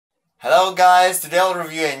Hello guys, today I'll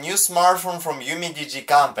review a new smartphone from UMIDIGI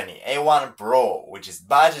company, A1 Pro, which is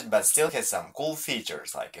budget but still has some cool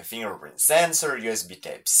features like a fingerprint sensor, USB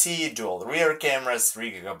Type-C, dual rear cameras,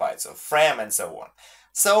 3GB of RAM and so on.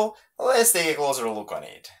 So, let's take a closer look on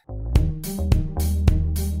it.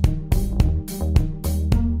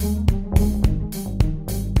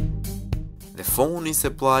 The phone is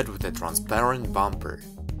supplied with a transparent bumper.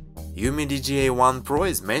 UMIDIGI A1 Pro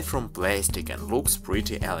is made from plastic and looks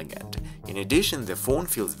pretty elegant. In addition, the phone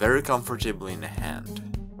feels very comfortable in the hand.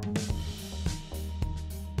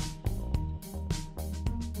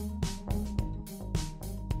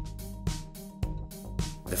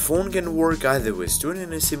 The phone can work either with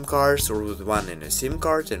two SIM cards or with one SIM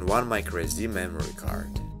card and one microSD memory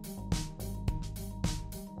card.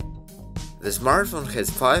 The smartphone has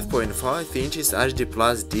 5.5 inches HD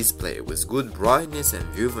Plus display with good brightness and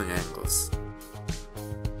viewing angles.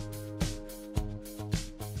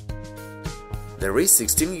 There is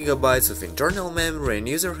 16GB of internal memory and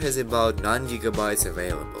user has about 9GB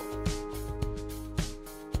available.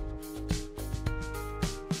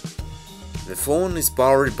 The phone is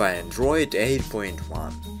powered by Android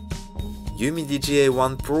 8.1. UMIDIGI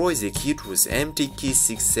A1 Pro is equipped with MTK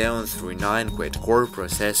 6739 quad-core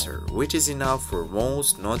processor, which is enough for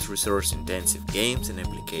most not resource-intensive games and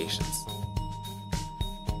applications.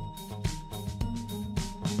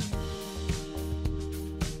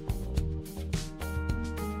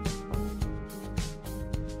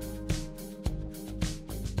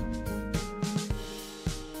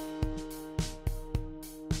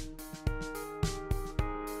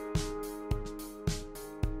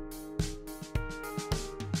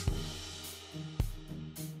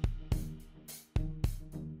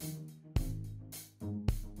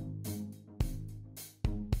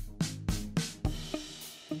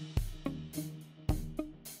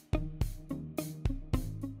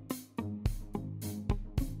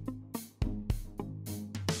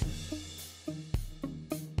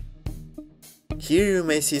 Here you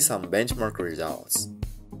may see some benchmark results.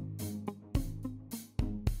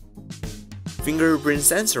 Fingerprint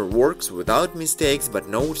sensor works without mistakes but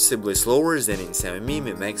noticeably slower than in Xiaomi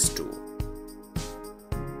Mi Max 2.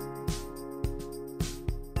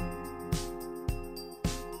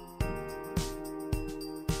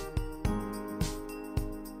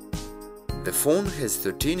 The phone has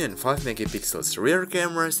 13 and 5 megapixels rear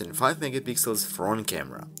cameras and 5 megapixels front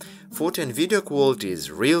camera. Photo and video quality is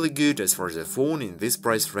really good as for the phone in this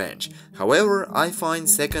price range, however, I find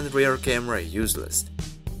second rear camera useless.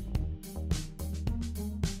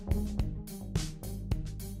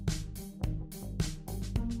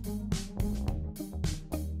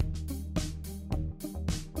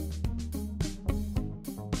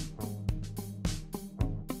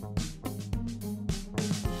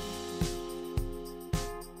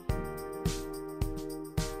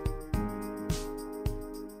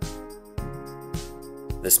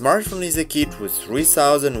 The smartphone is equipped with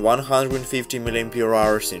 3150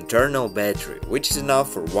 mAh internal battery, which is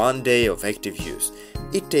enough for 1 day of active use.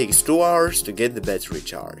 It takes 2 hours to get the battery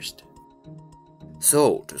charged.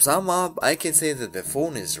 So, to sum up, I can say that the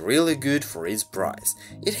phone is really good for its price.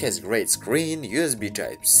 It has great screen, USB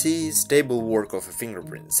Type-C, stable work of a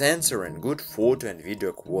fingerprint sensor and good photo and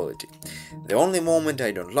video quality. The only moment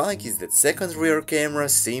I don't like is that second rear camera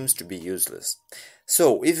seems to be useless.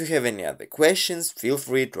 So, if you have any other questions, feel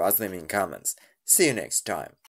free to ask them in comments. See you next time.